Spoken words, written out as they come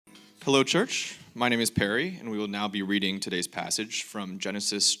Hello, church. My name is Perry, and we will now be reading today's passage from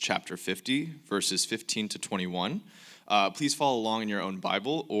Genesis chapter 50, verses 15 to 21. Please follow along in your own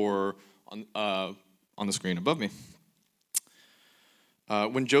Bible or on the screen above me.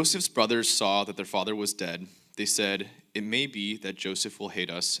 When Joseph's brothers saw that their father was dead, they said, "It may be that Joseph will hate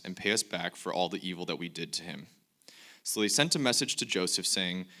us and pay us back for all the evil that we did to him." So they sent a message to Joseph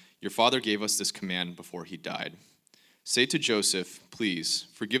saying, "Your father gave us this command before he died. Say to Joseph, please,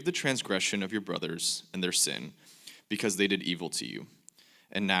 forgive the transgression of your brothers and their sin, because they did evil to you.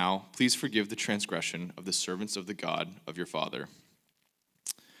 And now, please forgive the transgression of the servants of the God of your father."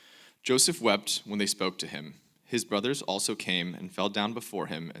 Joseph wept when they spoke to him. His brothers also came and fell down before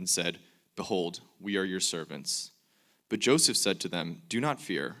him and said, "Behold, we are your servants." But Joseph said to them, "Do not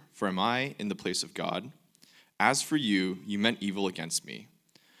fear, for am I in the place of God? As for you, you meant evil against me.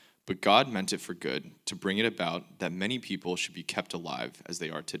 But God meant it for good, to bring it about that many people should be kept alive as they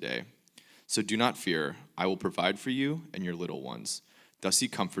are today. So do not fear, I will provide for you and your little ones." Thus he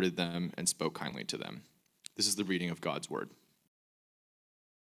comforted them and spoke kindly to them. This is the reading of God's word.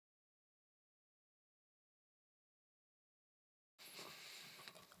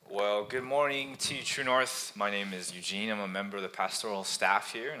 Well, good morning to you, True North. My name is Eugene. I'm a member of the pastoral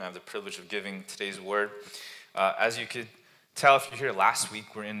staff here, and I have the privilege of giving today's word. As you could tell if you're here last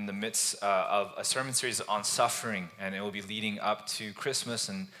week, we're in the midst of a sermon series on suffering, and it will be leading up to Christmas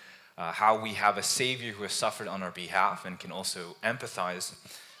and how we have a Savior who has suffered on our behalf and can also empathize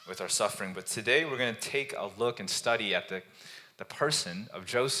with our suffering. But today we're going to take a look and study at the person of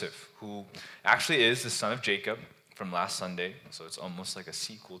Joseph, who actually is the son of Jacob from last Sunday, so it's almost like a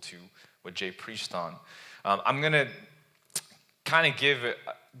sequel to what Jay preached on. I'm going to kind of give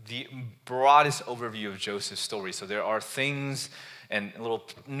the broadest overview of Joseph's story. So there are things and little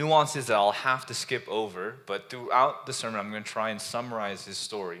nuances that I'll have to skip over, but throughout the sermon, I'm going to try and summarize his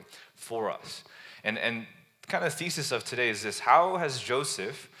story for us. And kind of the thesis of today is this: how has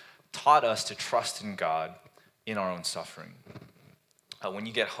Joseph taught us to trust in God in our own suffering? When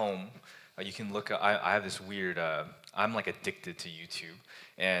you get home, you can look at, I have this weird, I'm like addicted to YouTube.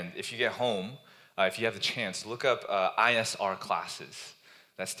 And if you get home, if you have the chance, look up ISR classes.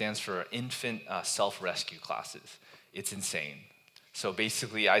 That stands for Infant Self-Rescue Classes. It's insane. So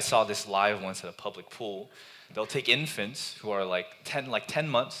basically, I saw this live once at a public pool. They'll take infants who are like 10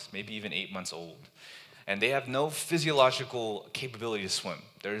 months, maybe even 8 months old, and they have no physiological capability to swim.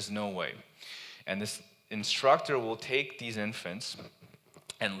 There is no way. And this instructor will take these infants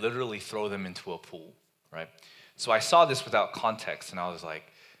and literally throw them into a pool, right? So I saw this without context, and I was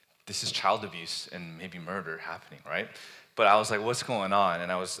like, this is child abuse and maybe murder happening, right? But I was like, what's going on?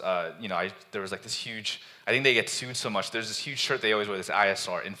 And I was, there was like this huge, I think they get sued so much. There's this huge shirt they always wear, this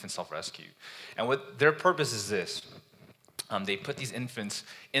ISR, Infant Self-Rescue. And what their purpose is this. They put these infants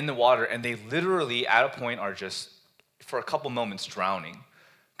in the water, and they literally, at a point, are just, for a couple moments, drowning,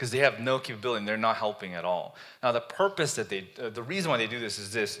 because they have no capability, and they're not helping at all. Now, the purpose that the reason why they do this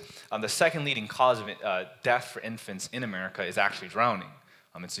is this. The second leading cause of death for infants in America is actually drowning.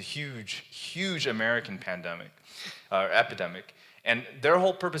 It's a huge, huge American pandemic, epidemic. And their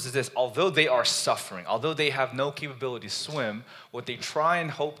whole purpose is this: although they are suffering, although they have no capability to swim, what they try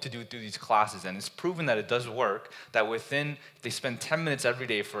and hope to do through these classes, and it's proven that it does work, that they spend 10 minutes every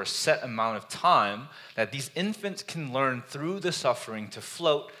day for a set amount of time, that these infants can learn through the suffering to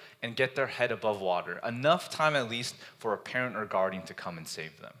float and get their head above water. Enough time at least for a parent or guardian to come and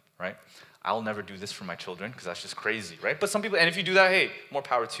save them, right? I'll never do this for my children because that's just crazy, right? But some people, and if you do that, hey, more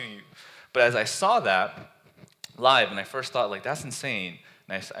power to you. But as I saw that live, and I first thought, like, that's insane,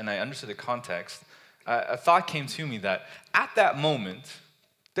 and I understood the context, a thought came to me that at that moment,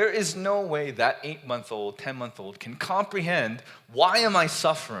 there is no way that 8-month-old, 10-month-old can comprehend, why am I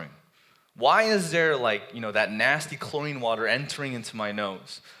suffering? Why is there, that nasty chlorine water entering into my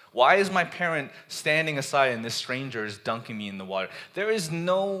nose? Why is my parent standing aside and this stranger is dunking me in the water? There is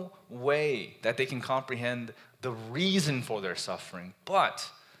no way that they can comprehend the reason for their suffering.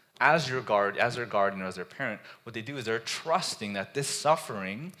 But as their guardian or as their parent, what they do is they're trusting that this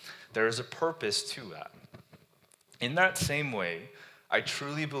suffering, there is a purpose to that. In that same way, I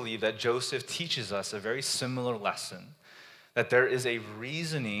truly believe that Joseph teaches us a very similar lesson, that there is a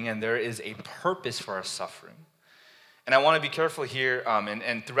reasoning and there is a purpose for our suffering. And I want to be careful here,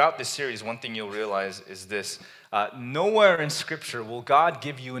 and throughout this series, one thing you'll realize is this: nowhere in Scripture will God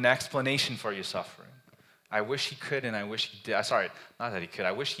give you an explanation for your suffering. I wish he could, and I wish he did. Sorry, not that he could.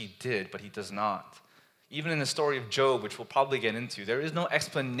 I wish he did, but he does not. Even in the story of Job, which we'll probably get into, there is no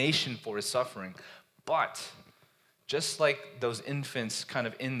explanation for his suffering. But just like those infants kind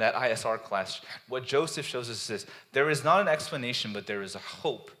of in that ISR class, what Joseph shows us is this: there is not an explanation, but there is a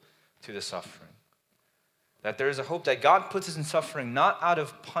hope to the suffering. That there is a hope that God puts us in suffering not out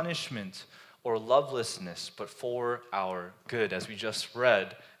of punishment or lovelessness, but for our good, as we just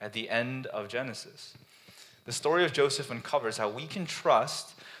read at the end of Genesis. The story of Joseph uncovers how we can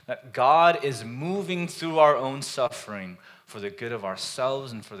trust that God is moving through our own suffering for the good of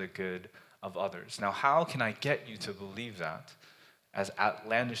ourselves and for the good of others. Now, how can I get you to believe that, as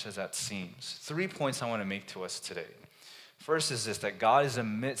outlandish as that seems? 3 points I want to make to us today. First is this, that God is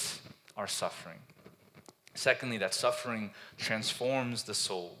amidst our suffering. Secondly, that suffering transforms the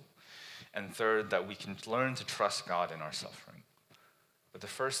soul. And third, that we can learn to trust God in our suffering. But the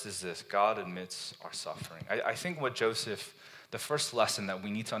first is this, God admits our suffering. I think what Joseph, the first lesson that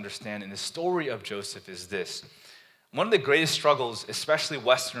we need to understand in the story of Joseph is this. One of the greatest struggles, especially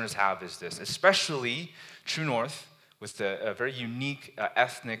Westerners have, is this, especially True North, with a very unique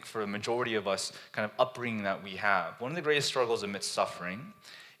ethnic, for a majority of us, kind of upbringing that we have. One of the greatest struggles amidst suffering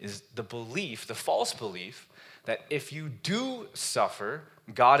is the belief, the false belief, that if you do suffer,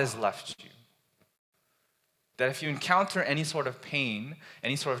 God has left you. That if you encounter any sort of pain,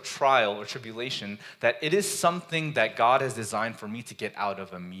 any sort of trial or tribulation, that it is something that God has designed for me to get out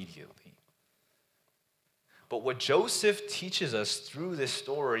of immediately. But what Joseph teaches us through this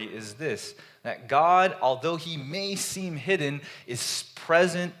story is this, that God, although he may seem hidden, is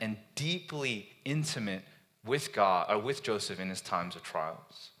present and deeply intimate with God, or with Joseph in his times of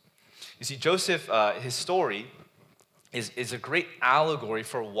trials. You see, Joseph, his story is a great allegory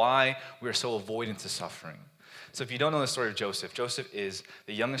for why we're so avoidant to suffering. So if you don't know the story of Joseph, Joseph is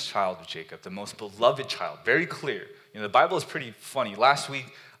the youngest child of Jacob, the most beloved child, very clear. The Bible is pretty funny. Last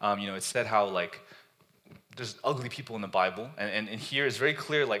week, it said how, there's ugly people in the Bible, and here it's very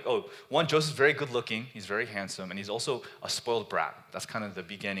clear, one, Joseph's very good looking, he's very handsome, and he's also a spoiled brat. That's kind of the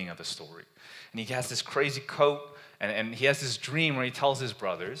beginning of the story. And he has this crazy coat, and he has this dream where he tells his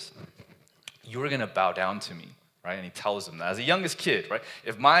brothers, you are going to bow down to me, right? And he tells them that as a youngest kid, right?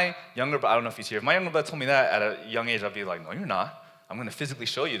 If my younger brother, I don't know if he's here, if my younger brother told me that at a young age, I'd be like, no, you're not. I'm going to physically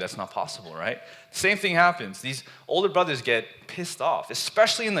show you that's not possible, right? Same thing happens. These older brothers get pissed off,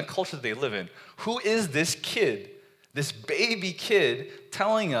 especially in the culture that they live in. Who is this kid, this baby kid,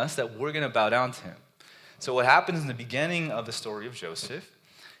 telling us that we're going to bow down to him? So what happens in the beginning of the story of Joseph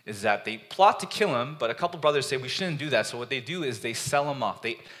is that they plot to kill him, but a couple brothers say we shouldn't do that. So what they do is they sell him off.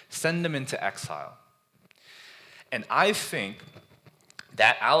 They send him into exile. And I think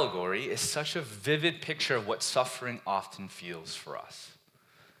that allegory is such a vivid picture of what suffering often feels for us.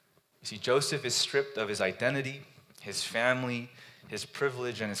 You see, Joseph is stripped of his identity, his family, his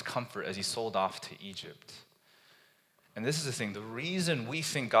privilege, and his comfort as he's sold off to Egypt. And this is the thing, the reason we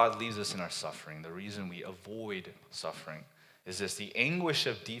think God leaves us in our suffering, the reason we avoid suffering, is this: the anguish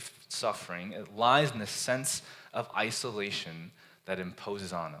of deep suffering, it lies in the sense of isolation that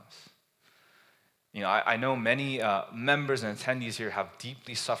imposes on us. I know many members and attendees here have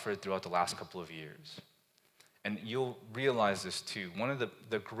deeply suffered throughout the last couple of years. And you'll realize this too. One of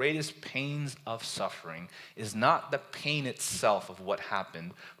the greatest pains of suffering is not the pain itself of what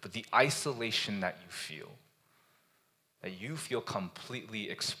happened, but the isolation that you feel. That you feel completely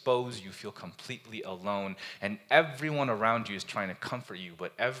exposed, you feel completely alone, and everyone around you is trying to comfort you,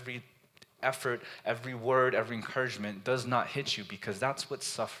 but every effort, every word, every encouragement does not hit you, because that's what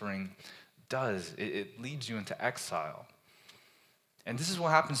suffering does. It leads you into exile. And this is what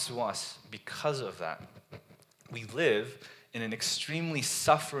happens to us because of that. We live in an extremely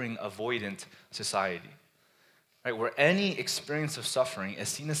suffering avoidant society, right? Where any experience of suffering is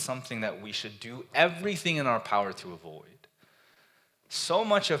seen as something that we should do everything in our power to avoid. So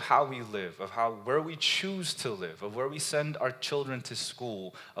much of how we live, where we choose to live, of where we send our children to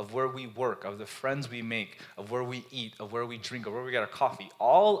school, of where we work, of the friends we make, of where we eat, of where we drink, of where we get our coffee,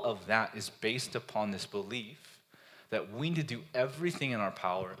 all of that is based upon this belief that we need to do everything in our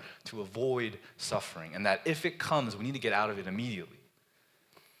power to avoid suffering, and that if it comes, we need to get out of it immediately.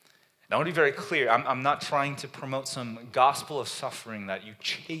 Now, I want to be very clear. I'm not trying to promote some gospel of suffering that you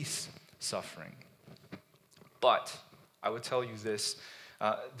chase suffering. But I would tell you this,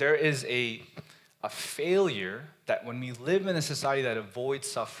 there is a failure that when we live in a society that avoids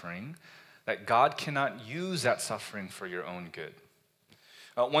suffering, that God cannot use that suffering for your own good.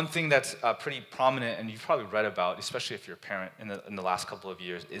 One thing that's pretty prominent, and you've probably read about, especially if you're a parent in the last couple of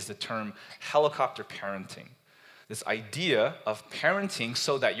years, is the term helicopter parenting. This idea of parenting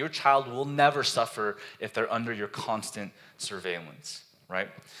so that your child will never suffer if they're under your constant surveillance. Right?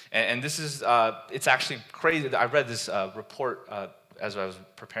 And this is, it's actually crazy. I read this report as I was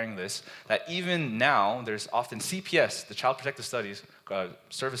preparing this, that even now, there's often CPS, the Child Protective Studies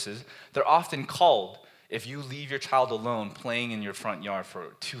Services, they're often called if you leave your child alone playing in your front yard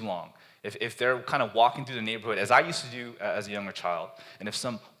for too long, if they're kind of walking through the neighborhood, as I used to do as a younger child, and if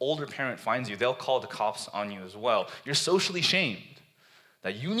some older parent finds you, they'll call the cops on you as well. You're socially shamed.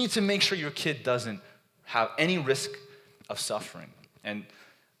 That you need to make sure your kid doesn't have any risk of suffering. And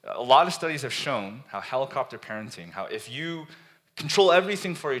a lot of studies have shown how helicopter parenting, how if you control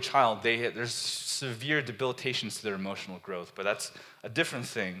everything for your child, there's severe debilitations to their emotional growth. But that's a different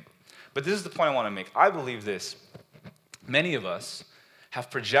thing. But this is the point I want to make. I believe this. Many of us have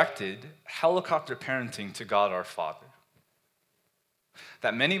projected helicopter parenting to God our Father.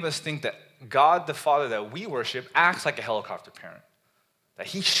 That many of us think that God the Father that we worship acts like a helicopter parent. That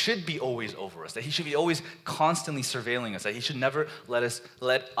he should be always over us, that he should be always constantly surveilling us, that he should never let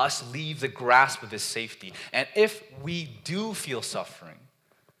us leave the grasp of his safety. And if we do feel suffering,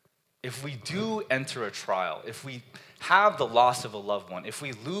 if we do enter a trial, if we have the loss of a loved one, if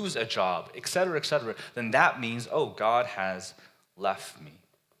we lose a job, etc., then that means, oh, God has left me.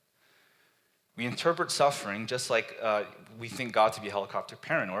 We interpret suffering just like we think God to be a helicopter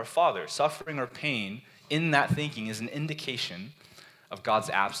parent or a father. Suffering or pain in that thinking is an indication of God's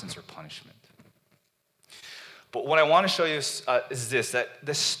absence or punishment. But what I want to show you is this, that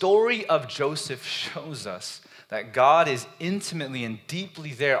the story of Joseph shows us that God is intimately and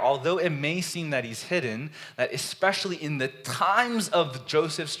deeply there, although it may seem that he's hidden, that especially in the times of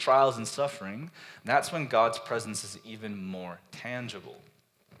Joseph's trials and suffering, that's when God's presence is even more tangible.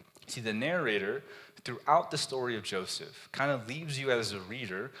 See, the narrator, throughout the story of Joseph, kind of leaves you as a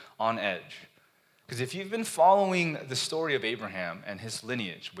reader on edge. Because if you've been following the story of Abraham and his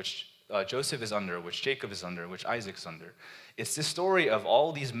lineage, which Joseph is under, which Jacob is under, which Isaac's under, it's the story of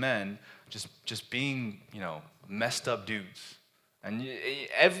all these men just being, messed up dudes. And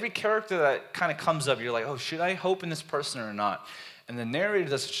every character that kind of comes up, you're like, oh, should I hope in this person or not? And the narrator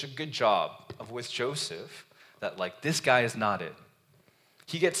does such a good job with Joseph that, this guy is not it.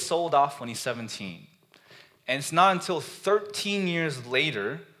 He gets sold off when he's 17. And it's not until 13 years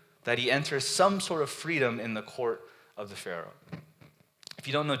later that he enters some sort of freedom in the court of the Pharaoh. If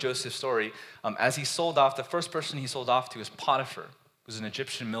you don't know Joseph's story, as he's sold off, the first person he sold off to is Potiphar, who's an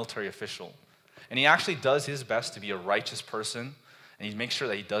Egyptian military official. And he actually does his best to be a righteous person, and he makes sure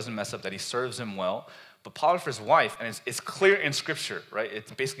that he doesn't mess up, that he serves him well. But Potiphar's wife, and it's clear in Scripture, right?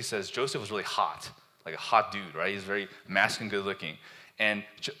 It basically says Joseph was really hot, like a hot dude, right? He's very masculine, good looking. And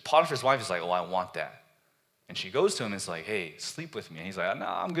Potiphar's wife is like, oh, I want that. And she goes to him and is like, hey, sleep with me. And he's like, no,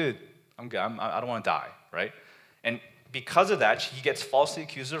 I'm good. I don't want to die, right? And because of that, he gets falsely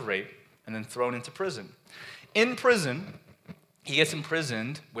accused of rape and then thrown into prison. In prison, he gets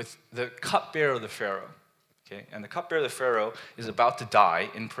imprisoned with the cupbearer of the Pharaoh. Okay? And the cupbearer of the Pharaoh is about to die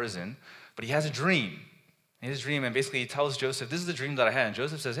in prison, but he has a dream. His dream, and basically he tells Joseph, this is the dream that I had. And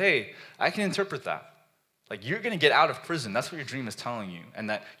Joseph says, hey, I can interpret that. You're going to get out of prison. That's what your dream is telling you. And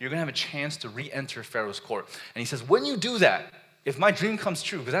that you're going to have a chance to re-enter Pharaoh's court. And he says, when you do that, if my dream comes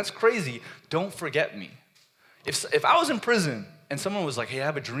true, because that's crazy, don't forget me. If I was in prison and someone was like, hey, I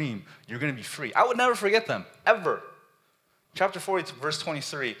have a dream, you're going to be free, I would never forget them, ever. Chapter 40, verse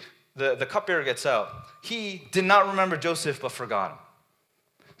 23, the cupbearer gets out. He did not remember Joseph, but forgot him.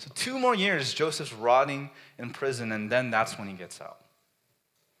 So 2 more years, Joseph's rotting in prison, and then that's when he gets out.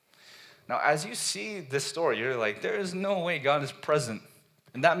 Now, as you see this story, you're like, there is no way God is present.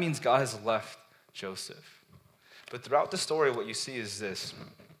 And that means God has left Joseph. But throughout the story, what you see is this.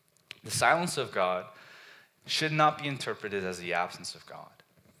 The silence of God should not be interpreted as the absence of God.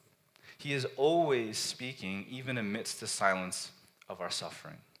 He is always speaking, even amidst the silence of our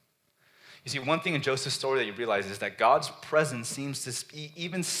suffering. You see, one thing in Joseph's story that you realize is that God's presence seems to be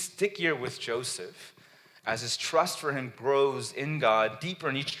even stickier with Joseph as his trust for him grows in God deeper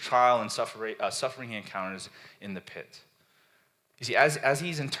in each trial and suffering he encounters in the pit. You see, as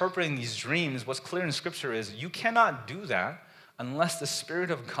he's interpreting these dreams, what's clear in Scripture is you cannot do that unless the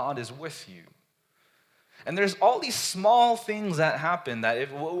Spirit of God is with you. And there's all these small things that happen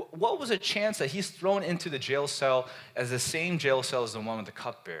that what was a chance that he's thrown into the jail cell as the same jail cell as the one with the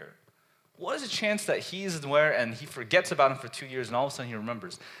cupbearer? What is a chance that he's there and he forgets about him for 2 years and all of a sudden he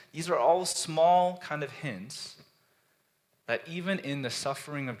remembers? These are all small kind of hints that even in the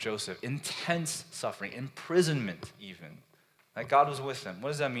suffering of Joseph, intense suffering, imprisonment even, that God was with him. What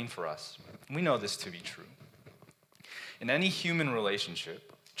does that mean for us? We know this to be true. In any human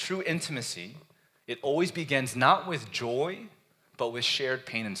relationship, true intimacy, it always begins not with joy, but with shared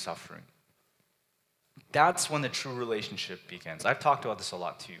pain and suffering. That's when the true relationship begins. I've talked about this a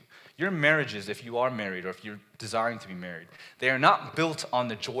lot too. Your marriages, if you are married or if you're desiring to be married, they are not built on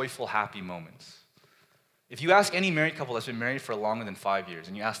the joyful, happy moments. If you ask any married couple that's been married for longer than 5 years,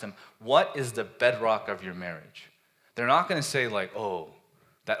 and you ask them, what is the bedrock of your marriage? They're not going to say like, oh,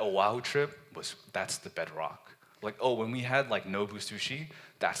 that Oahu trip, that's the bedrock. Like, oh, when we had like Nobu sushi,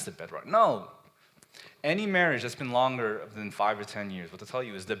 that's the bedrock. No. Any marriage that's been longer than 5 or 10 years, what they'll tell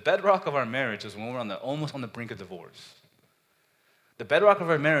you is the bedrock of our marriage is when we're almost on the brink of divorce. The bedrock of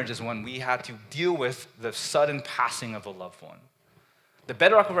our marriage is when we had to deal with the sudden passing of a loved one. The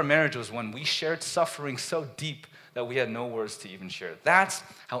bedrock of our marriage was when we shared suffering so deep that we had no words to even share. That's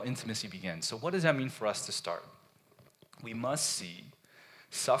how intimacy begins. So what does that mean for us to start? We must see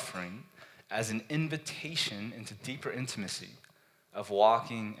suffering as an invitation into deeper intimacy of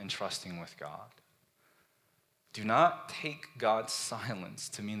walking and trusting with God. Do not take God's silence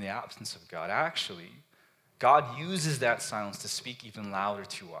to mean the absence of God. Actually, God uses that silence to speak even louder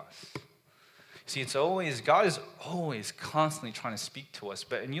to us. See, God is always constantly trying to speak to us,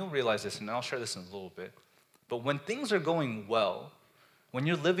 and you'll realize this, and I'll share this in a little bit, but when things are going well, when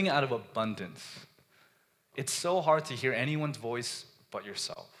you're living out of abundance, it's so hard to hear anyone's voice but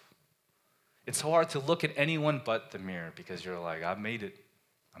yourself. It's so hard to look at anyone but the mirror because you're like, I've made it.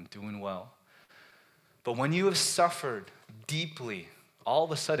 I'm doing well. But when you have suffered deeply, all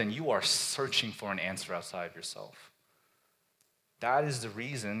of a sudden you are searching for an answer outside of yourself. That is the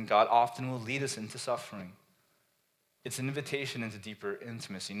reason God often will lead us into suffering. It's an invitation into deeper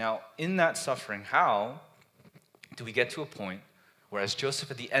intimacy. Now, in that suffering, how do we get to a point where, as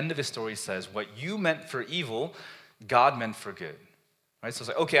Joseph at the end of his story says, what you meant for evil, God meant for good? Right? So it's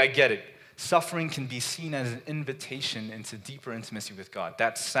like, okay, I get it. Suffering can be seen as an invitation into deeper intimacy with God.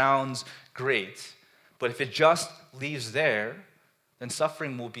 That sounds great, but if it just leaves there, then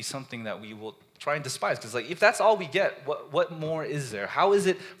suffering will be something that we will try and despise. Because like, if that's all we get, what more is there? How is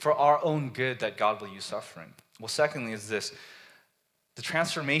it for our own good that God will use suffering? Well, secondly is this, the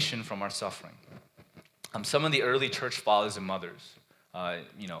transformation from our suffering. Some of the early church fathers and mothers, a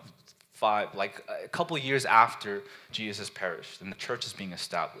couple of years after Jesus perished and the church is being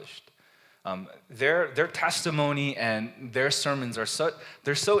established, their testimony and their sermons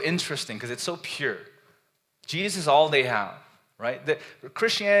they're so interesting because it's so pure. Jesus is all they have, right?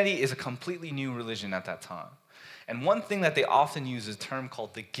 Christianity is a completely new religion at that time. And one thing that they often use is a term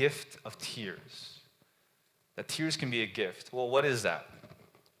called the gift of tears. That tears can be a gift. Well, what is that?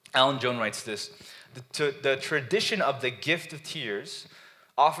 Alan Jones writes this, the tradition of the gift of tears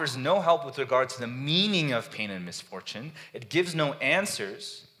offers no help with regard to the meaning of pain and misfortune. It gives no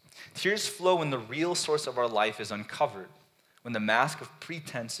answers. Tears flow when the real source of our life is uncovered, when the mask of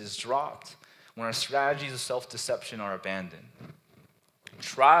pretense is dropped, when our strategies of self-deception are abandoned.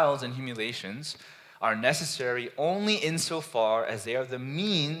 Trials and humiliations are necessary only insofar as they are the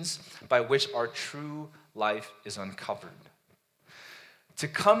means by which our true life is uncovered. To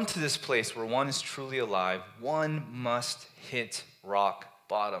come to this place where one is truly alive, one must hit rock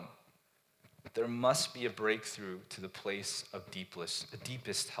bottom. There must be a breakthrough to the place of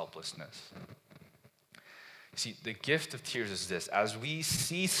deepest helplessness. See, the gift of tears is this. As we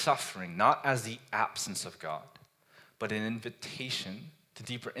see suffering, not as the absence of God, but an invitation to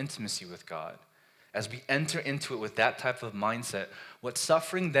deeper intimacy with God, as we enter into it with that type of mindset, what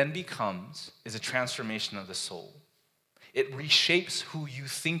suffering then becomes is a transformation of the soul. It reshapes who you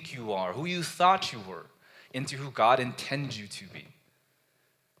think you are, who you thought you were, into who God intends you to be.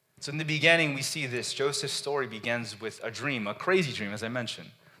 So in the beginning, we see this. Joseph's story begins with a dream, a crazy dream, as I mentioned,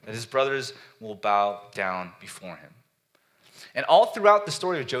 that his brothers will bow down before him. And all throughout the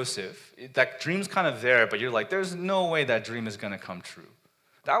story of Joseph, that dream's kind of there, but you're like, there's no way that dream is going to come true.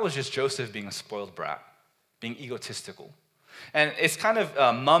 That was just Joseph being a spoiled brat, being egotistical. And it's kind of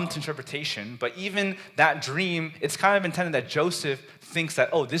mummed interpretation, but even that dream, it's kind of intended that Joseph thinks that,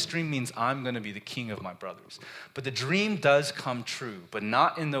 oh, this dream means I'm going to be the king of my brothers. But the dream does come true, but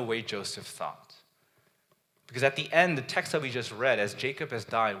not in the way Joseph thought. Because at the end, the text that we just read, as Jacob has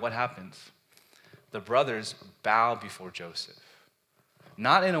died, what happens? The brothers bow before Joseph.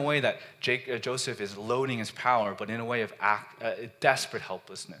 Not in a way that Joseph is loading his power, but in a way of desperate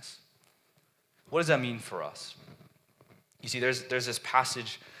helplessness. What does that mean for us? You see, there's this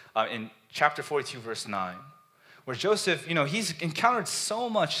passage in chapter 42, verse 9, where Joseph, he's encountered so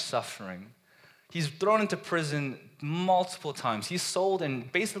much suffering. He's thrown into prison multiple times. He's sold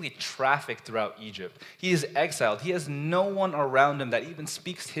and basically trafficked throughout Egypt. He is exiled. He has no one around him that even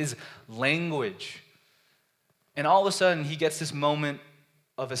speaks his language. And all of a sudden, he gets this moment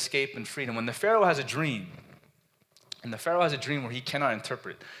of escape and freedom. When the Pharaoh has a dream, and the Pharaoh has a dream where he cannot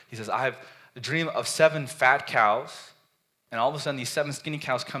interpret. He says, I have a dream of 7 fat cows, and all of a sudden these 7 skinny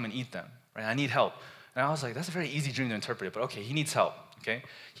cows come and eat them. Right? I need help. And I was like, that's a very easy dream to interpret, but okay, he needs help. okay?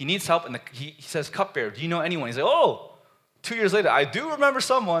 He needs help, and he says, cupbearer, do you know anyone? He's like, oh, 2 years later, I do remember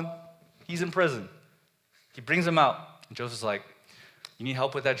someone. He's in prison. He brings him out, and Joseph's like, you need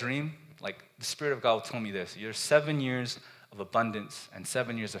help with that dream? Like, the Spirit of God will tell me this. There's 7 years of abundance and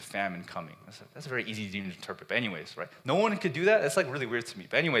 7 years of famine coming. That's a very easy dream to interpret. But anyways, right? No one could do that. That's like really weird to me.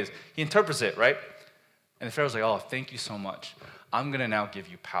 But anyways, he interprets it, right? And the Pharaoh's like, oh, thank you so much. I'm going to now give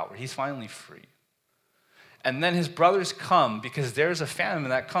you power. He's finally free. And then his brothers come because there's a famine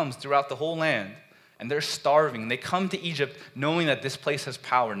that comes throughout the whole land. And they're starving. They come to Egypt knowing that this place has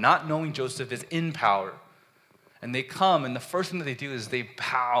power, not knowing Joseph is in power. And they come, and the first thing that they do is they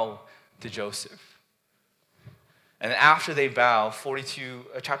bow to Joseph. And after they bow,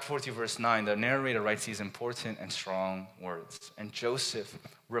 chapter 42, verse 9, the narrator writes these important and strong words. And Joseph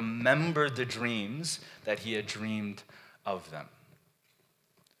remembered the dreams that he had dreamed of them.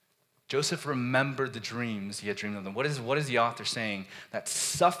 Joseph remembered the dreams he had dreamed of them. What is the author saying? That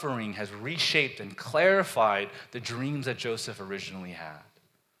suffering has reshaped and clarified the dreams that Joseph originally had.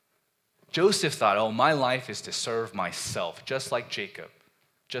 Joseph thought, oh, my life is to serve myself, just like Jacob,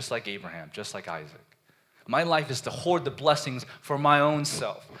 just like Abraham, just like Isaac. My life is to hoard the blessings for my own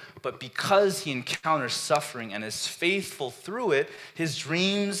self. But because he encounters suffering and is faithful through it, his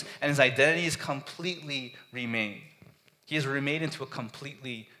dreams and his identity is completely remade. He is remade into a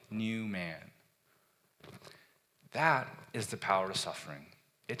completely new man. That is the power of suffering.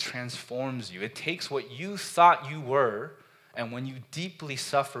 It transforms you. It takes what you thought you were, and when you deeply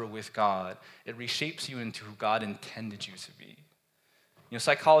suffer with God, it reshapes you into who God intended you to be. You know,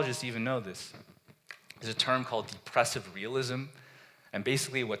 psychologists even know this. There's a term called depressive realism. And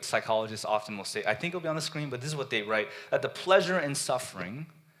basically what psychologists often will say, I think it'll be on the screen, but this is what they write, that the pleasure in suffering,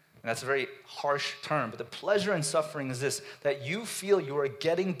 and that's a very harsh term, but the pleasure in suffering is this, that you feel you are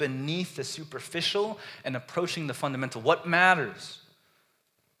getting beneath the superficial and approaching the fundamental. What matters?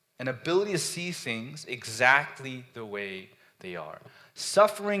 An ability to see things exactly the way they are.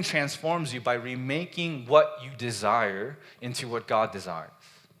 Suffering transforms you by remaking what you desire into what God desires.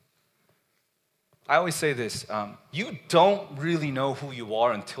 I always say this, you don't really know who you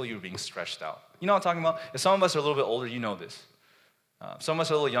are until you're being stretched out. You know what I'm talking about? If some of us are a little bit older, you know this. Some of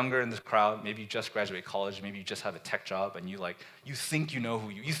us are a little younger in this crowd. Maybe you just graduated college. Maybe you just have a tech job, and you think you know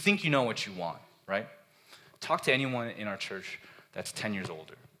you think you know what you want, right? Talk to anyone in our church that's 10 years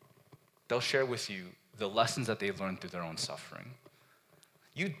older. They'll share with you the lessons that they've learned through their own suffering.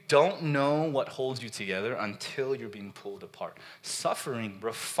 You don't know what holds you together until you're being pulled apart. Suffering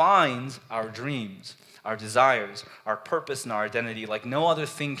refines our dreams, our desires, our purpose, and our identity like no other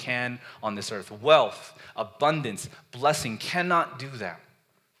thing can on this earth. Wealth, abundance, blessing cannot do that.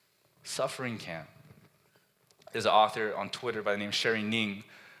 Suffering can. There's an author on Twitter by the name of Sherry Ning.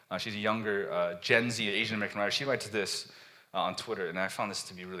 She's a younger Gen Z Asian American writer. She writes this on Twitter, and I found this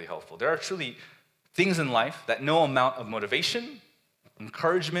to be really helpful. There are truly things in life that no amount of motivation,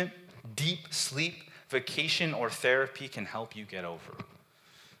 encouragement, deep sleep, vacation, or therapy can help you get over.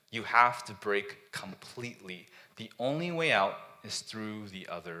 You have to break completely. The only way out is through the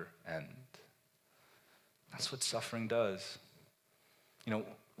other end. That's what suffering does. You know,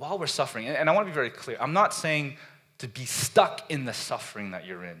 while we're suffering, and I want to be very clear, I'm not saying to be stuck in the suffering that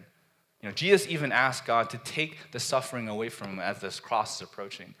you're in. You know, Jesus even asked God to take the suffering away from him as this cross is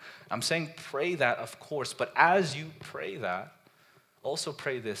approaching. I'm saying pray that, of course, but as you pray that, also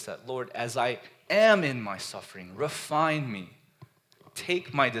pray this, that Lord, as I am in my suffering, refine me.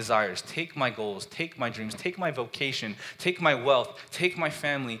 Take my desires, take my goals, take my dreams, take my vocation, take my wealth, take my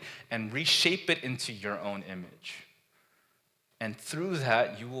family, and reshape it into your own image. And through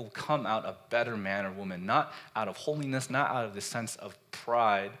that, you will come out a better man or woman, not out of holiness, not out of the sense of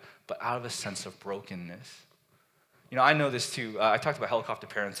pride, but out of a sense of brokenness. You know, I know this too. I talked about helicopter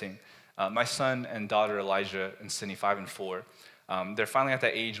parenting. My son and daughter, Elijah and Sydney, 5 and 4, they're finally at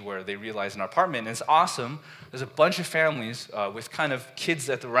that age where they realize in our apartment, and it's awesome, there's a bunch of families with kind of kids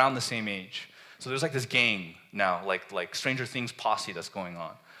that are around the same age. So there's like this gang now, like Stranger Things posse that's going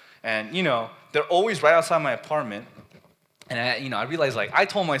on. And, you know, they're always right outside my apartment. And, I realized, I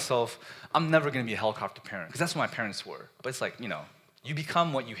told myself, I'm never going to be a helicopter parent, because that's what my parents were. But it's like, you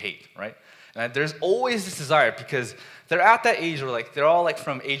become what you hate, right? And there's always this desire, because they're at that age where, they're all,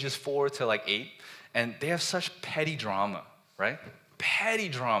 from ages 4 to, 8, and they have such petty drama, right? Petty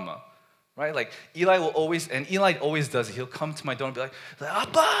drama, right? Eli always does it. He'll come to my door and be like,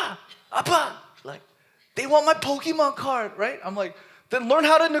 Appa, they want my Pokemon card, right? I'm like, then learn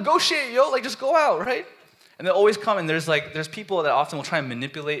how to negotiate, yo. Just go out, right? And they'll always come, and there's people that often will try and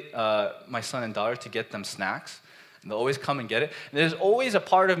manipulate my son and daughter to get them snacks. And they'll always come and get it. And there's always a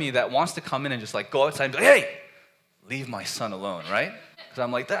part of me that wants to come in and just go outside and be like, hey, leave my son alone, right? Because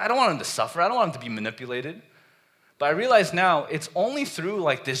I'm like, I don't want him to suffer. I don't want him to be manipulated. But I realize now it's only through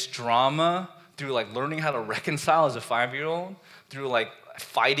like this drama, through like learning how to reconcile as a 5-year-old, through like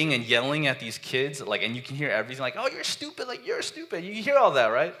fighting and yelling at these kids, like, and you can hear everything like, oh, you're stupid, like, you're stupid. You hear all that,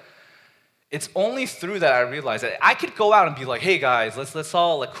 right? It's only through that I realized that I could go out and be like, hey guys, let's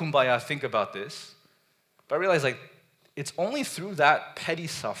all like kumbaya think about this. But I realized like it's only through that petty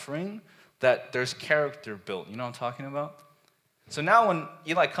suffering that there's character built. You know what I'm talking about? So now when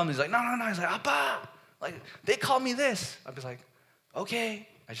Eli comes, he's like, no, he's like, Abba, like they call me this. I'd be like, okay.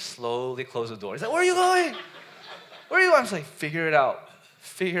 I just slowly close the door. He's like, where are you going? Where are you going? I'm just like, figure it out.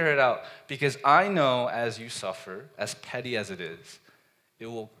 Figure it out. Because I know as you suffer, as petty as it is, it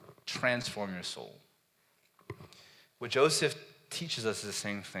will transform your soul. What Joseph teaches us is the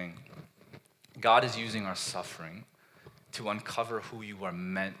same thing. God is using our suffering to uncover who you are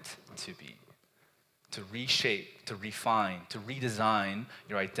meant to be, to reshape, to refine, to redesign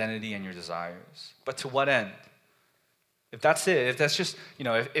your identity and your desires. But to what end? If that's it, if that's just,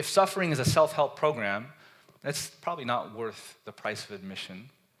 if suffering is a self-help program, that's probably not worth the price of admission.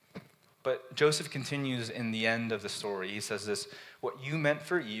 But Joseph continues in the end of the story. He says this, what you meant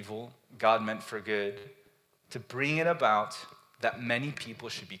for evil, God meant for good, to bring it about that many people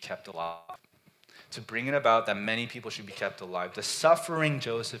should be kept alive. To bring it about that many people should be kept alive. The suffering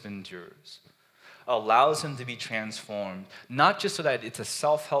Joseph endures allows him to be transformed, not just so that it's a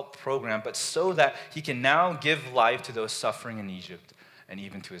self-help program, but so that he can now give life to those suffering in Egypt and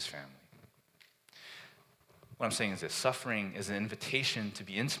even to his family. What I'm saying is this, suffering is an invitation to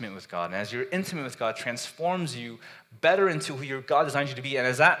be intimate with God. And as you're intimate with God, transforms you better into who your God designed you to be. And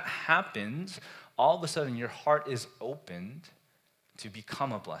as that happens, all of a sudden your heart is opened to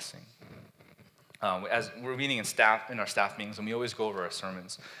become a blessing. As we're meeting in our staff meetings, and we always go over our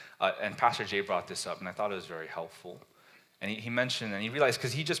sermons, and Pastor Jay brought this up, and I thought it was very helpful. And he mentioned, and he realized,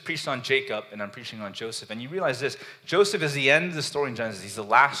 because he just preached on Jacob, and I'm preaching on Joseph, and you realize this, Joseph is the end of the story in Genesis. He's the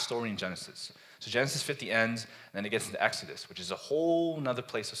last story in Genesis. So Genesis 50 ends, and then it gets into Exodus, which is a whole nother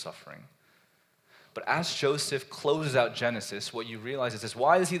place of suffering. But as Joseph closes out Genesis, what you realize is this,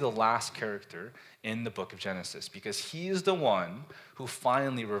 why is he the last character in the book of Genesis? Because he is the one who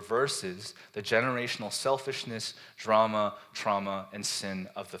finally reverses the generational selfishness, drama, trauma, and sin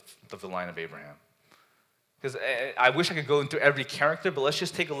of the line of Abraham. Because I wish I could go into every character, but let's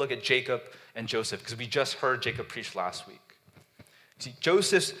just take a look at Jacob and Joseph, because we just heard Jacob preach last week. See,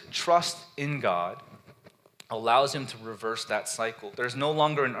 Joseph's trust in God allows him to reverse that cycle. There's no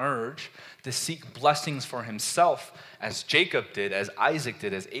longer an urge to seek blessings for himself, as Jacob did, as Isaac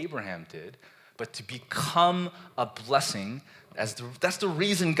did, as Abraham did, but to become a blessing. That's the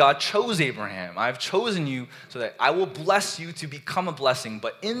reason God chose Abraham. I've chosen you so that I will bless you to become a blessing.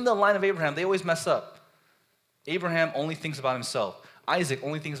 But in the line of Abraham, they always mess up. Abraham only thinks about himself. Isaac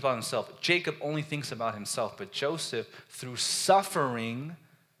only thinks about himself. Jacob only thinks about himself. But Joseph, through suffering,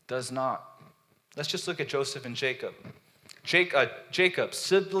 does not. Let's just look at Joseph and Jacob. Jacob,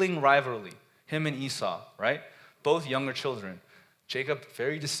 sibling rivalry, him and Esau, right? Both younger children. Jacob,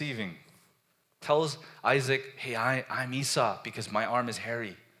 very deceiving, tells Isaac, hey, I'm Esau because my arm is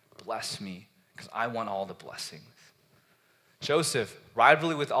hairy. Bless me because I want all the blessings. Joseph,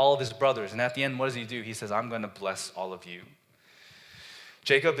 rivalry with all of his brothers. And at the end, what does he do? He says, I'm going to bless all of you.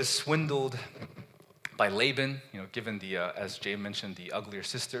 Jacob is swindled by Laban, given the, as Jay mentioned, the uglier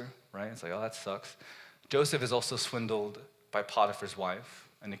sister, right? It's like, oh, that sucks. Joseph is also swindled by Potiphar's wife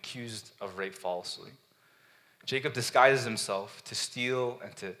and accused of rape falsely. Jacob disguises himself to steal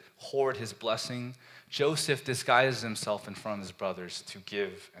and to hoard his blessing. Joseph disguises himself in front of his brothers to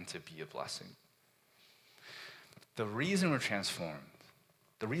give and to be a blessing. The reason we're transformed,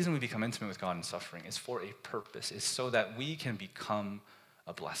 the reason we become intimate with God in suffering is for a purpose, is so that we can become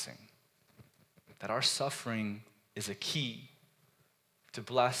a blessing. That our suffering is a key to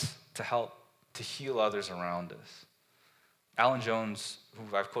bless, to help, to heal others around us. Alan Jones,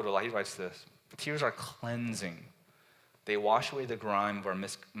 who I've quoted a lot, he writes this, tears are cleansing. They wash away the grime of our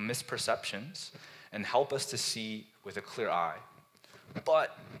misperceptions and help us to see with a clear eye.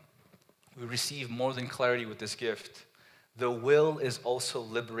 But we receive more than clarity with this gift. The will is also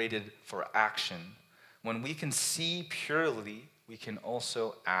liberated for action. When we can see purely, we can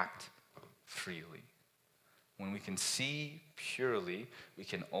also act freely. When we can see purely, we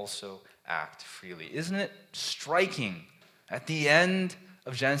can also act freely. Isn't it striking at the end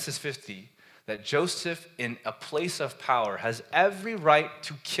of Genesis 50 that Joseph, in a place of power, has every right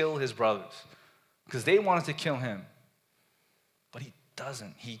to kill his brothers because they wanted to kill him. But he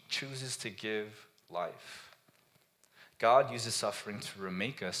doesn't. He chooses to give life. God uses suffering to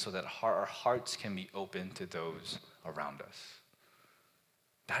remake us so that our hearts can be open to those around us.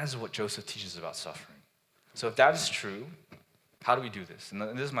 That is what Joseph teaches about suffering. So if that is true, how do we do this? And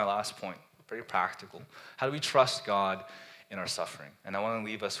this is my last point, very practical. How do we trust God in our suffering? And I want to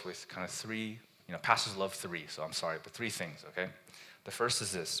leave us with kind of three, pastors love three, so I'm sorry, but three things, okay? The first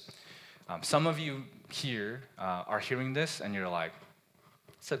is this. Some of you here are hearing this and you're like,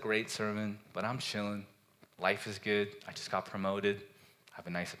 it's a great sermon, but I'm chilling. Life is good. I just got promoted. I have a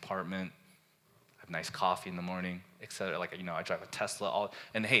nice apartment. I have nice coffee in the morning, etc. I drive a Tesla.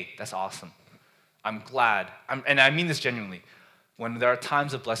 And hey, that's awesome. I'm glad. And I mean this genuinely. When there are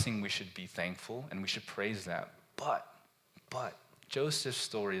times of blessing, we should be thankful and we should praise that. But Joseph's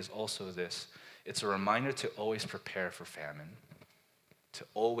story is also this. It's a reminder to always prepare for famine. To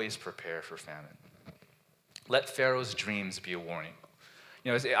always prepare for famine. Let Pharaoh's dreams be a warning.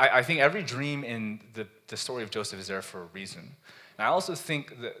 I think every dream in the story of Joseph is there for a reason. And I also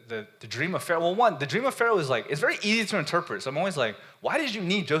think the dream of Pharaoh, the dream of Pharaoh is it's very easy to interpret. So I'm always like, why did you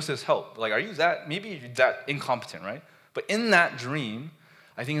need Joseph's help? Are you maybe you're that incompetent, right? But in that dream,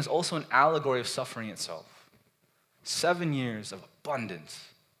 I think it's also an allegory of suffering itself. 7 years of abundance,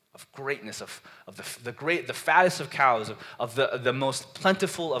 of greatness, of the fattest of cows, of the most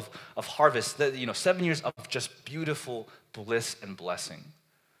plentiful of harvest. 7 years of just beautiful bliss and blessing.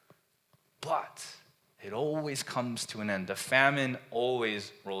 But it always comes to an end. The famine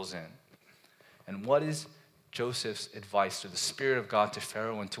always rolls in. And what is Joseph's advice to the Spirit of God, to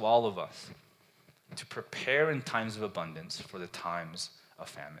Pharaoh, and to all of us? To prepare in times of abundance for the times of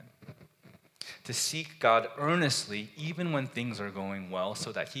famine. To seek God earnestly even when things are going well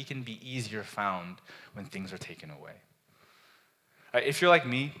so that he can be easier found when things are taken away. If you're like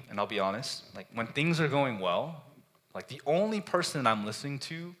me, and I'll be honest, when things are going well, the only person I'm listening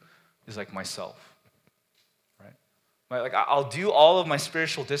to is myself, right? I'll do all of my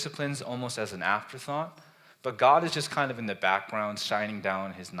spiritual disciplines almost as an afterthought, but God is just kind of in the background shining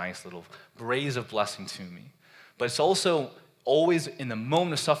down his nice little rays of blessing to me. But it's also always in the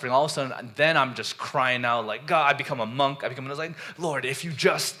moment of suffering, all of a sudden, then I'm just crying out God, I become a monk. I become Lord, if you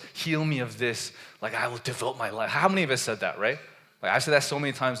just heal me of this, I will devote my life. How many of us said that, right? I said that so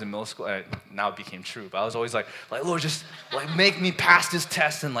many times in middle school, and now it became true. But I was always Lord, just make me pass this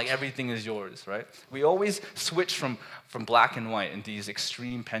test, and everything is yours, right? We always switch from black and white in these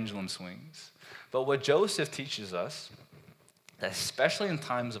extreme pendulum swings. But what Joseph teaches us, that especially in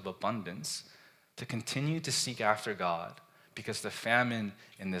times of abundance, to continue to seek after God, because the famine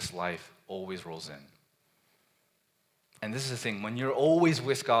in this life always rolls in. And this is the thing, when you're always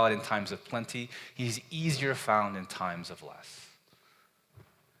with God in times of plenty, he's easier found in times of less.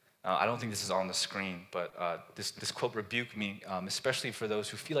 I don't think this is on the screen, but this quote rebuked me, especially for those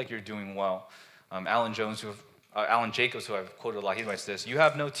who feel like you're doing well. Alan Jacobs, who I've quoted a lot, he writes this: "You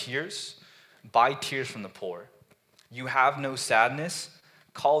have no tears, buy tears from the poor. You have no sadness,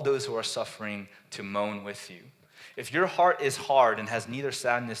 call those who are suffering to moan with you. If your heart is hard and has neither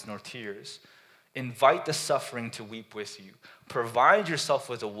sadness nor tears, invite the suffering to weep with you. Provide yourself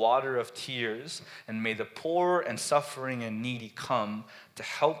with the water of tears, and may the poor and suffering and needy come to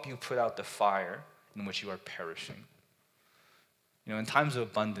help you put out the fire in which you are perishing." In times of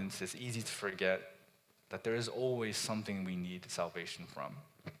abundance, it's easy to forget that there is always something we need salvation from.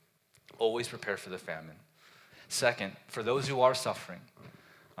 Always prepare for the famine. Second, for those who are suffering,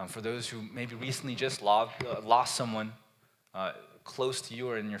 for those who maybe recently just lost someone close to you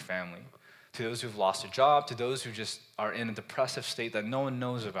or in your family, to those who've lost a job, to those who just are in a depressive state that no one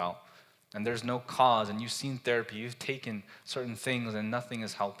knows about, and there's no cause, and you've seen therapy, you've taken certain things, and nothing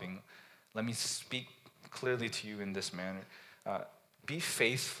is helping. Let me speak clearly to you in this manner. Be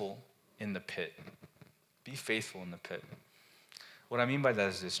faithful in the pit. Be faithful in the pit. What I mean by that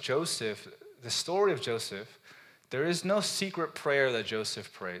is this: Joseph, the story of Joseph, there is no secret prayer that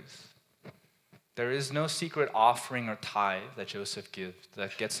Joseph prays. There is no secret offering or tithe that Joseph gives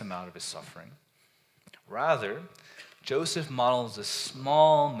that gets him out of his suffering. Rather, Joseph models the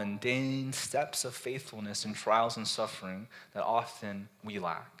small, mundane steps of faithfulness in trials and suffering that often we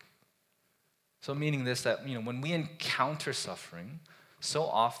lack. So meaning this, that when we encounter suffering, so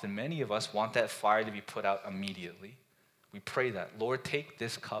often many of us want that fire to be put out immediately. We pray that, Lord, take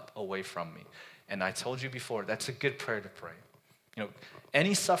this cup away from me. And I told you before, that's a good prayer to pray.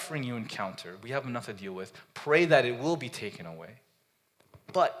 Any suffering you encounter, we have enough to deal with. Pray that it will be taken away.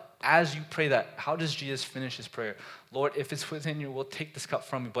 But as you pray that, how does Jesus finish his prayer? Lord, if it's within your will, take this cup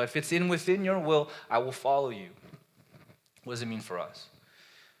from me. But if it's within your will, I will follow you. What does it mean for us?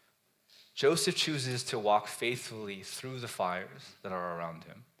 Joseph chooses to walk faithfully through the fires that are around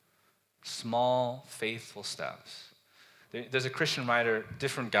him. Small, faithful steps. There's a Christian writer,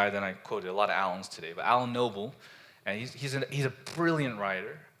 different guy than I quoted, a lot of Alans today, but Alan Noble, And he's a brilliant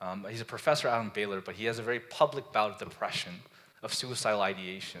writer. He's a professor out in Baylor, but he has a very public bout of depression, of suicidal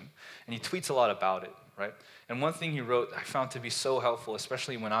ideation. And he tweets a lot about it, right? And one thing he wrote I found to be so helpful,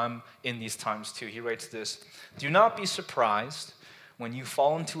 especially when I'm in these times too. He writes this: "Do not be surprised when you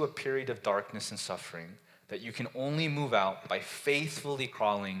fall into a period of darkness and suffering that you can only move out by faithfully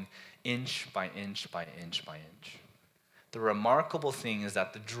crawling inch by inch by inch by inch. The remarkable thing is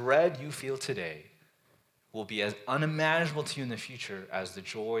that the dread you feel today will be as unimaginable to you in the future as the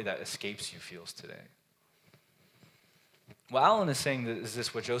joy that escapes you feels today." What Alan is saying is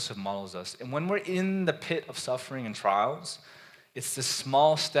this, what Joseph models us. And when we're in the pit of suffering and trials, it's the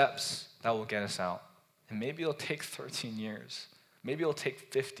small steps that will get us out. And maybe it'll take 13 years. Maybe it'll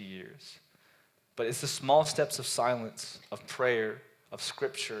take 50 years. But it's the small steps of silence, of prayer, of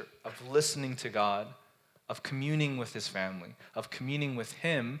scripture, of listening to God, of communing with his family, of communing with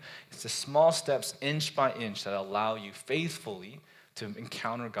him. It's the small steps, inch by inch, that allow you faithfully to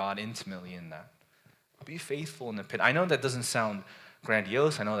encounter God intimately in that. Be faithful in the pit. I know that doesn't sound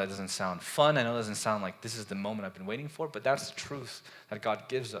grandiose. I know that doesn't sound fun. I know it doesn't sound like this is the moment I've been waiting for, but that's the truth that God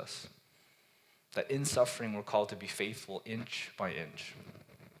gives us. That in suffering, we're called to be faithful inch by inch.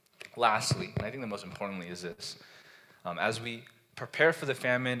 Lastly, and I think the most importantly is this: as we prepare for the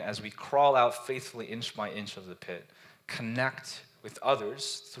famine, as we crawl out faithfully inch by inch of the pit, connect with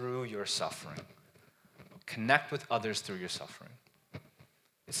others through your suffering. Connect with others through your suffering.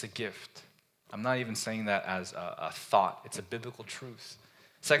 It's a gift. I'm not even saying that as a thought. It's a biblical truth.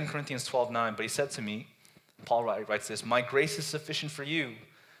 2 Corinthians 12:9, "But he said to me," Paul writes this, "My grace is sufficient for you,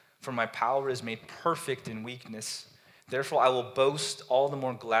 for my power is made perfect in weakness. Therefore I will boast all the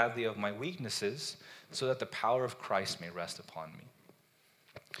more gladly of my weaknesses, so that the power of Christ may rest upon me."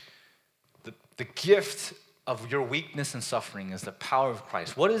 The gift of your weakness and suffering is the power of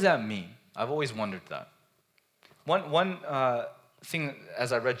Christ. What does that mean? I've always wondered that. One thing,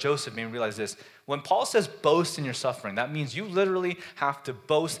 as I read Joseph, made me realize this. When Paul says boast in your suffering, that means you literally have to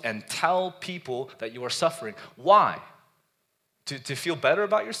boast and tell people that you are suffering. Why? To feel better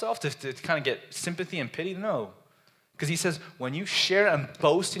about yourself? To kind of get sympathy and pity? No. Because he says, when you share and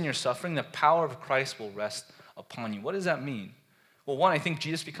boast in your suffering, the power of Christ will rest upon you. What does that mean? Well, one, I think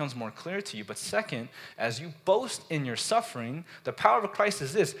Jesus becomes more clear to you. But second, as you boast in your suffering, the power of Christ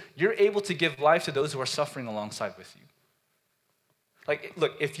is this: you're able to give life to those who are suffering alongside with you. Like,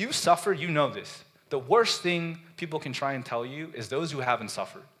 look, if you suffer, you know this. The worst thing people can try and tell you is those who haven't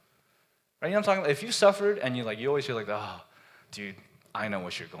suffered. Right? You know what I'm talking about? If you suffered and you always feel like, oh, dude, I know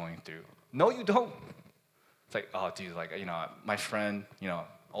what you're going through. No, you don't. It's like, oh, dude, my friend,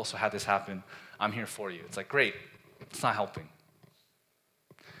 also had this happen. I'm here for you. It's like, great. It's not helping.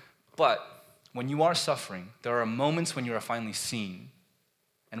 But when you are suffering, there are moments when you are finally seen.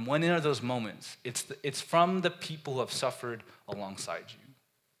 And when are those moments? It's from the people who have suffered alongside you.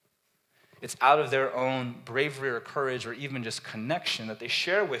 It's out of their own bravery or courage or even just connection that they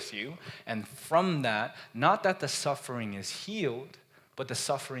share with you. And from that, not that the suffering is healed, but the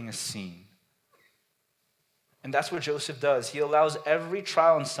suffering is seen. And that's what Joseph does. He allows every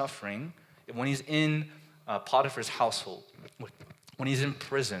trial and suffering, when he's in Potiphar's household, when he's in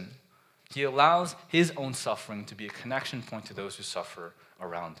prison, he allows his own suffering to be a connection point to those who suffer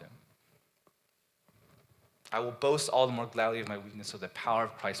around him. I will boast all the more gladly of my weakness, so the power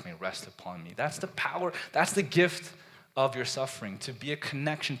of Christ may rest upon me. That's the power, that's the gift of your suffering, to be a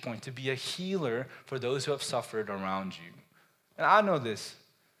connection point, to be a healer for those who have suffered around you. And I know this.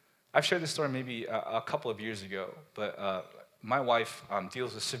 I've shared this story maybe a couple of years ago, but my wife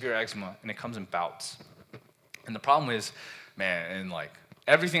deals with severe eczema, and it comes in bouts. And the problem is, man, and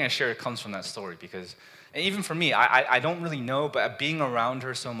everything I share comes from that story, because, and even for me, I don't really know, but being around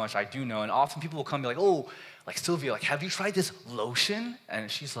her so much, I do know. And often people will come and be like, oh, Sylvia, have you tried this lotion? And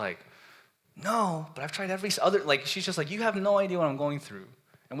she's like, no, but I've tried every other, she's just like, you have no idea what I'm going through.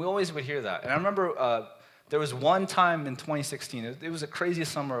 And we always would hear that. And I remember there was one time in 2016, it was the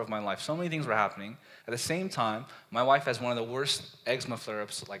craziest summer of my life. So many things were happening. At the same time, my wife has one of the worst eczema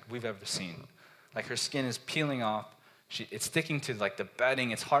flare-ups we've ever seen. Her skin is peeling off. It's sticking to the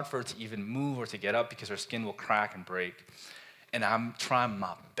bedding. It's hard for her to even move or to get up because her skin will crack and break. And I'm trying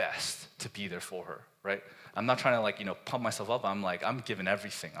my best to be there for her, right? I'm not trying to pump myself up. I'm giving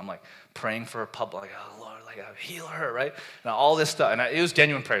everything. I'm praying for her, oh Lord, heal her, right? And all this stuff. And it was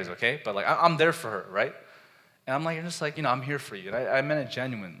genuine prayers, okay? But I'm there for her, right? And I'm I'm here for you. And I meant it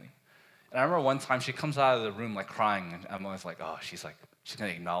genuinely. And I remember one time she comes out of the room crying, and I'm always oh, she's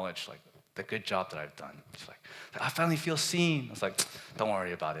gonna acknowledge the good job that I've done. She's I finally feel seen. I was don't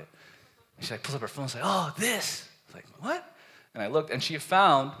worry about it. And she pulls up her phone and says, oh, this. I was what? And I looked, and she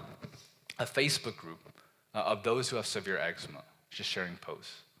found a Facebook group of those who have severe eczema, just sharing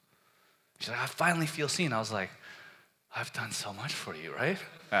posts. She's like, I finally feel seen. I was like, I've done so much for you, right?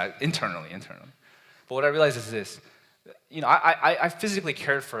 Internally. But what I realized is this. I physically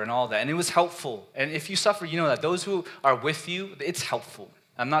cared for her and all that, and it was helpful. And if you suffer, you know that those who are with you, it's helpful.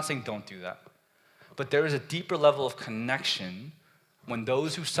 I'm not saying don't do that. But there is a deeper level of connection when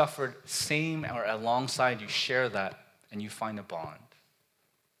those who suffered same or alongside you share that and you find a bond.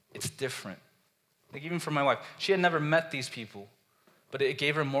 It's different. Like even for my wife, she had never met these people, but it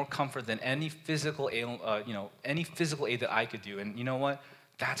gave her more comfort than any physical aid that I could do. And you know what?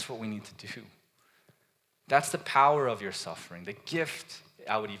 That's what we need to do. That's the power of your suffering, the gift,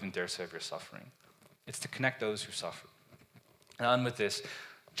 I would even dare say, of your suffering. It's to connect those who suffer. And on with this,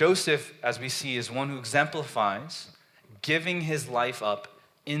 Joseph, as we see, is one who exemplifies giving his life up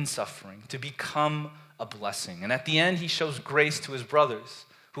in suffering to become a blessing. And at the end, he shows grace to his brothers,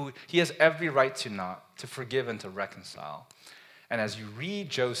 who he has every right to forgive and to reconcile. And as you read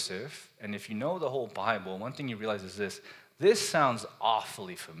Joseph, and if you know the whole Bible, one thing you realize is this sounds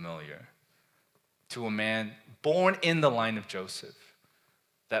awfully familiar to a man born in the line of Joseph,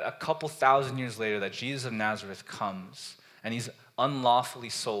 that a couple thousand years later, that Jesus of Nazareth comes, and he's unlawfully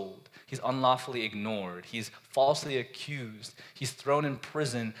sold, he's unlawfully ignored, he's falsely accused, he's thrown in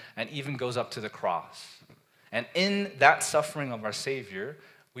prison, and even goes up to the cross. And in that suffering of our Savior,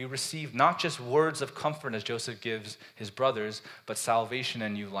 we receive not just words of comfort as Joseph gives his brothers, but salvation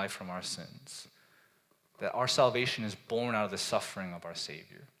and new life from our sins. That our salvation is born out of the suffering of our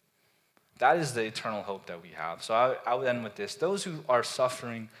Savior. That is the eternal hope that we have. So I would end with this. Those who are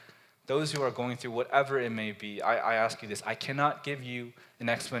suffering, those who are going through whatever it may be, I ask you this. I cannot give you an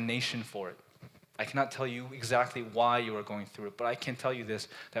explanation for it. I cannot tell you exactly why you are going through it, but I can tell you this,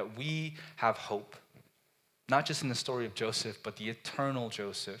 that we have hope. Not just in the story of Joseph, but the eternal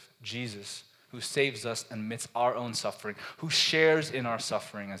Joseph, Jesus, who saves us amidst our own suffering, who shares in our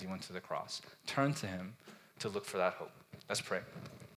suffering as he went to the cross. Turn to him to look for that hope. Let's pray.